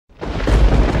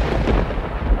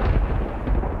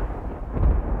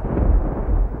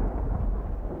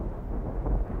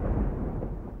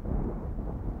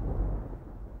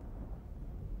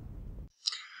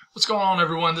going on,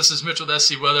 everyone? This is Mitch with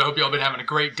SC Weather. Hope y'all been having a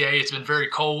great day. It's been very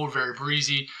cold, very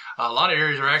breezy. A lot of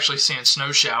areas are actually seeing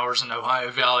snow showers in the Ohio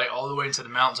Valley, all the way into the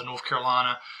mountains of North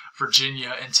Carolina,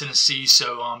 Virginia, and Tennessee.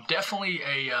 So definitely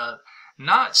a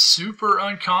not super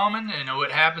uncommon. You know,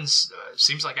 it happens.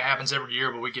 Seems like it happens every year,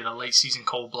 but we get a late season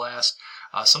cold blast.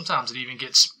 Sometimes it even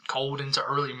gets cold into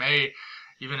early May,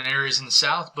 even in areas in the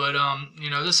south. But you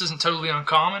know, this isn't totally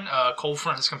uncommon. Cold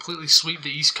front has completely swept the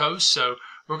East Coast, so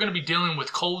we're going to be dealing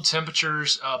with cold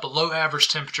temperatures, below average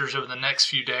temperatures over the next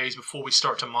few days before we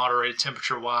start to moderate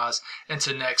temperature-wise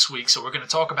into next week. So we're going to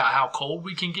talk about how cold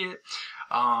we can get,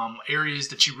 areas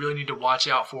that you really need to watch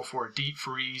out for a deep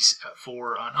freeze,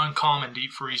 for an uncommon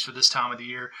deep freeze for this time of the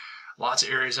year. Lots of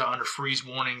areas are under freeze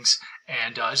warnings,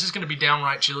 and it's just going to be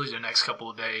downright chilly the next couple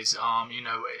of days. You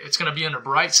know, it's going to be under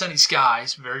bright sunny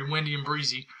skies, very windy and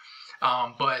breezy.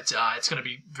 But it's going to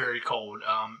be very cold.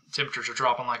 Temperatures are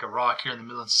dropping like a rock here in the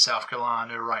Midlands of South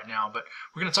Carolina right now. But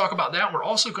we're going to talk about that. We're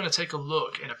also going to take a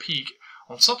look and a peek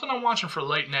on something I'm watching for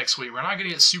late next week. We're not going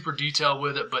to get super detailed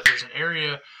with it, but there's an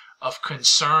area of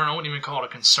concern. I wouldn't even call it a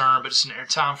concern, but it's an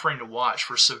time frame to watch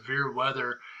for severe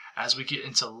weather as we get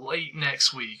into late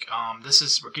next week.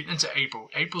 We're getting into April.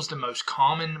 April's the most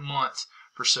common month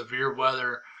for severe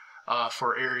weather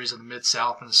for areas of the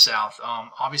Mid-South and the South.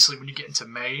 Obviously, when you get into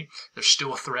May, there's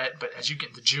still a threat, but as you get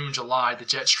into June, July, the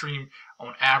jet stream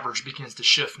on average begins to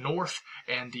shift north,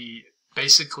 and the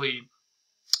basically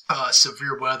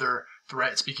severe weather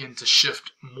threats begin to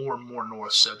shift more and more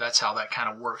north. So that's how that kind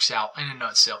of works out in a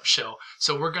nutshell.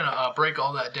 So we're going to break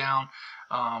all that down.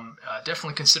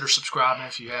 Definitely consider subscribing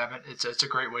if you haven't. It's a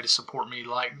great way to support me.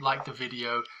 Like the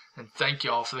video, and thank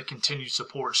y'all for the continued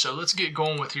support. So let's get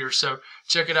going with here. So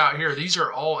check it out here. These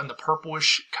are all in the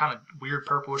purplish, kind of weird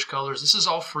purplish colors. This is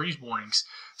all freeze warnings.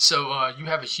 So you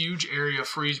have a huge area of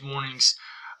freeze warnings,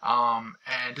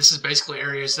 and this is basically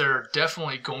areas that are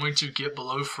definitely going to get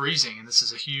below freezing. And this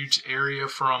is a huge area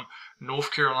from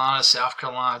North Carolina, South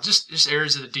Carolina, just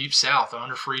areas of the deep south are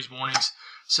under freeze warnings.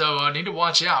 So need to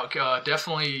watch out.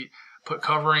 Definitely put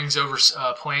coverings over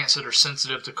plants that are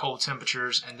sensitive to cold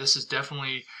temperatures, and this is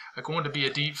definitely going to be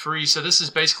a deep freeze. So this is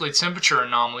basically temperature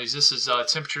anomalies. This is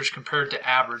temperatures compared to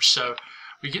average. So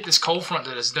we get this cold front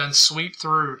that has done sweep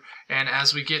through, and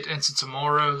as we get into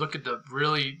tomorrow, look at the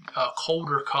really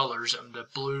colder colors, the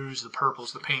blues, the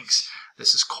purples, the pinks.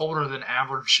 This is colder than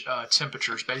average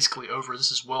temperatures, basically over.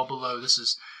 This is well below. This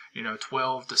is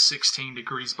 12 to 16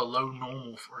 degrees below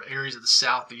normal for areas of the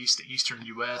southeast, the eastern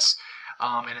U.S.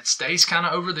 And it stays kind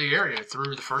of over the area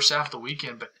through the first half of the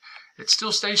weekend, but it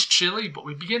still stays chilly, but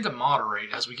we begin to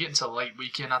moderate as we get into late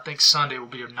weekend. I think Sunday will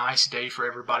be a nice day for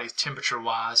everybody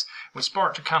temperature-wise. We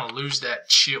start to kind of lose that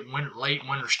chill, late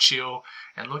winter's chill,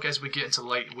 and look, as we get into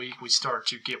late week, we start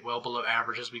to get well below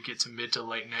average. As we get to mid to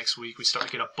late next week, we start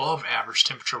to get above average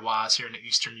temperature-wise here in the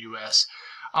eastern U.S.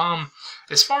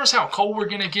 As far as how cold we're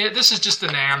going to get, this is just the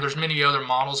NAM. There's many other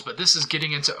models, but this is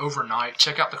getting into overnight.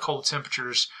 Check out the cold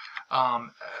temperatures.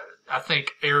 I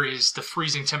think the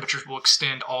freezing temperatures will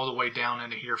extend all the way down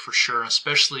into here for sure,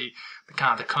 especially the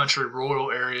kind of the country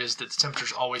rural areas that the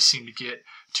temperatures always seem to get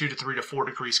 2 to 3 to 4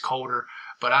 degrees colder.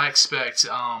 But I expect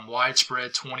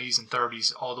widespread 20s and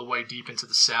 30s all the way deep into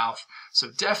the south. So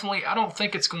definitely, I don't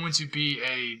think it's going to be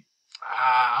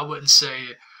I wouldn't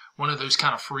say one of those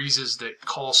kind of freezes that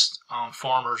cost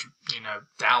farmers,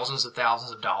 thousands of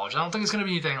dollars. I don't think it's going to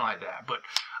be anything like that, but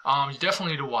you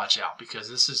definitely need to watch out, because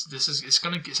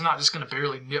it's not just going to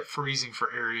barely nip freezing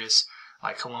for areas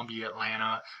like Columbia,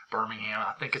 Atlanta, Birmingham.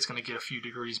 I think it's going to get a few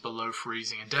degrees below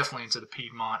freezing, and definitely into the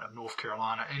Piedmont of North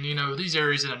Carolina. And these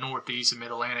areas in the Northeast and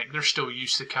Mid-Atlantic, they're still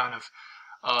used to kind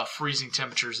of freezing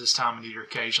temperatures this time of the year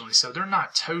occasionally, so they're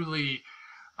not totally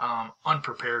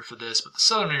unprepared for this, but the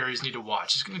southern areas need to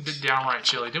watch. It's going to be downright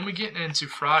chilly. Then we get into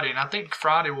Friday, and I think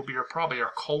Friday will be probably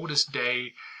our coldest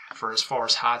day for as far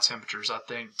as high temperatures. I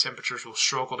think temperatures will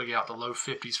struggle to get out the low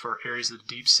 50s for areas of the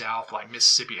deep south like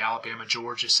Mississippi, Alabama,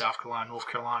 Georgia, South Carolina, North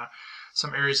Carolina.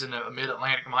 Some areas in the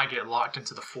mid-Atlantic might get locked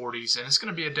into the 40s, and it's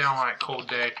going to be a downright cold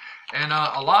day. And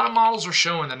a lot of models are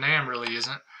showing, the NAM really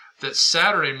isn't, that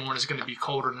Saturday morning is going to be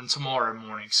colder than tomorrow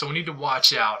morning. So we need to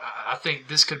watch out. I think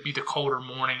this could be the colder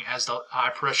morning as the high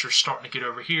pressure is starting to get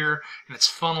over here, and it's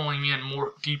funneling in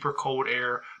more deeper cold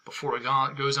air before it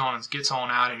goes on and gets on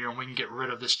out of here, and we can get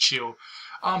rid of this chill.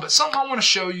 But something I want to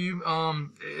show you,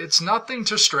 it's nothing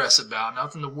to stress about,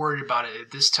 nothing to worry about it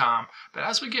at this time. But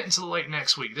as we get into the late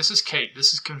next week, this is CAPE.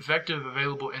 This is convective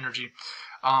available energy.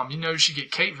 You notice you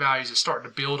get CAPE values that start to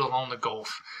build along the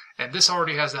Gulf. And this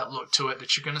already has that look to it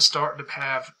that you're going to start to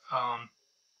have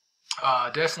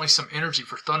definitely some energy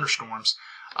for thunderstorms.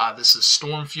 This is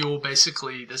storm fuel.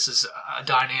 Basically, this is a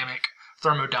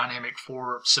thermodynamic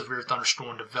for severe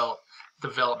thunderstorm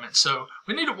development. So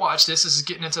we need to watch this. This is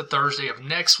getting into Thursday of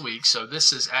next week, so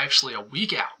this is actually a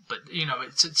week out. But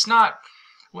it's not.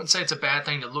 I wouldn't say it's a bad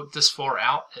thing to look this far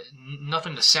out.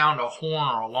 Nothing to sound a horn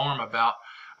or alarm about.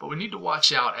 But we need to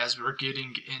watch out as we're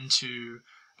getting into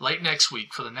late next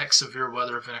week for the next severe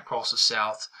weather event across the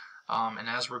south. And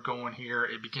as we're going here,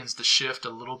 it begins to shift a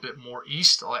little bit more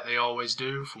east, like they always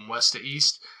do, from west to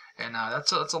east. And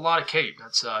that's a lot of Cape.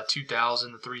 That's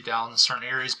 2,000 to 3,000 in certain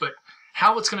areas. But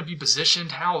how it's going to be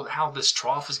positioned, how this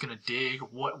trough is going to dig,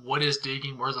 what is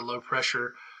digging, where the low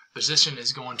pressure position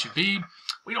is going to be,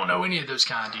 we don't know any of those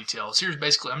kind of details. Here's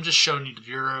basically, I'm just showing you the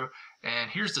Bureau,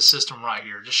 and here's the system right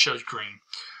here. It just shows green.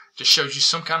 Just shows you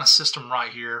some kind of system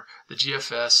right here. The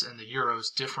GFS and the Euro is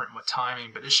different with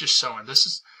timing, but it's just showing this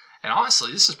is. And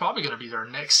honestly, this is probably going to be their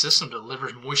next system that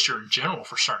delivers moisture in general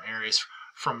for certain areas.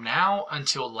 From now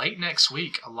until late next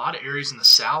week, a lot of areas in the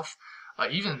south,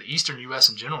 even the eastern U.S.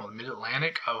 in general, the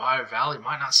mid-Atlantic, Ohio Valley,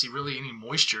 might not see really any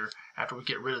moisture after we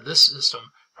get rid of this system,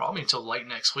 probably until late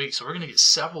next week. So we're going to get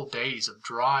several days of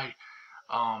dry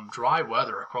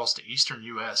weather across the eastern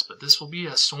U.S., but this will be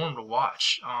a storm to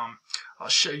watch. I'll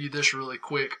show you this really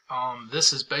quick.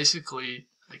 This is basically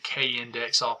the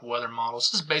K-index off weather models.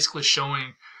 This is basically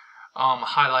showing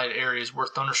highlighted areas where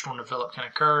thunderstorm development can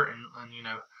occur, and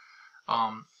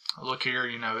look here,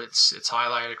 it's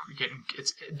highlighted.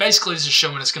 It's basically this is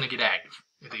showing it's going to get active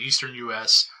in the eastern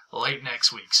U.S. late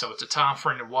next week. So it's a time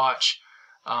frame to watch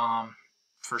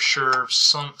for sure.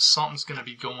 Something's going to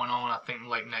be going on. I think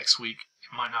late next week.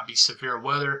 It might not be severe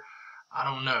weather. I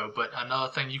don't know. But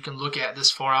another thing you can look at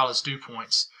this far out is dew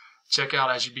points. Check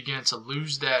out as you begin to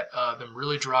lose them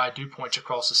really dry dew points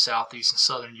across the southeast and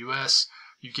southern U.S.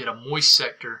 You get a moist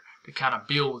sector that kind of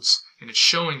builds, and it's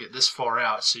showing it this far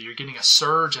out. So you're getting a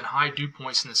surge in high dew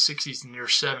points in the 60s and near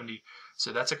 70.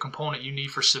 So that's a component you need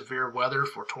for severe weather,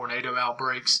 for tornado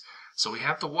outbreaks. So we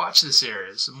have to watch this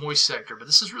area. It's a moist sector, but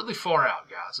this is really far out,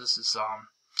 guys. This is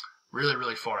really,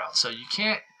 really far out. So you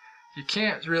can't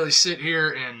really sit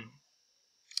here and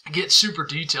get super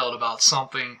detailed about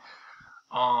something.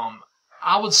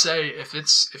 I would say if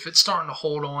it's starting to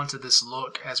hold on to this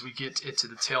look as we get into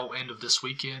the tail end of this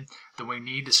weekend, then we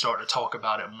need to start to talk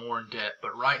about it more in depth.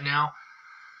 But right now,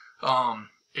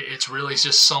 it's really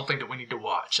just something that we need to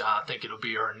watch. I think it'll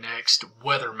be our next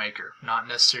weather maker, not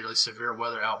necessarily severe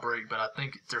weather outbreak, but I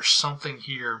think there's something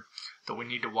here that we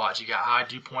need to watch. You got high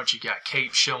dew points, you got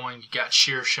Cape showing, you got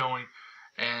shear showing,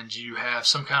 and you have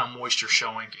some kind of moisture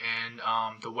showing. And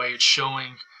the way it's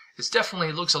showing, it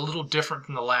definitely looks a little different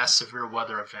than the last severe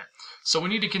weather event. So we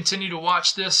need to continue to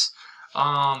watch this.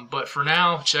 But for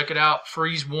now, check it out.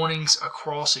 Freeze warnings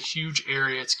across a huge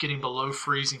area. It's getting below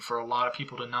freezing for a lot of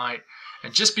people tonight.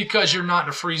 And just because you're not in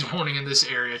a freeze warning in this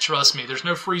area, trust me, there's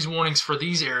no freeze warnings for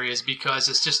these areas because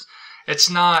it's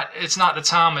not the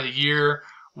time of the year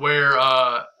where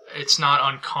it's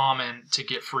not uncommon to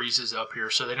get freezes up here.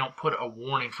 So they don't put a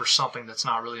warning for something that's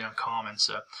not really uncommon.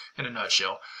 So in a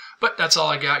nutshell. But that's all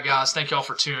I got, guys. Thank y'all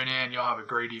for tuning in. Y'all have a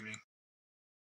great evening.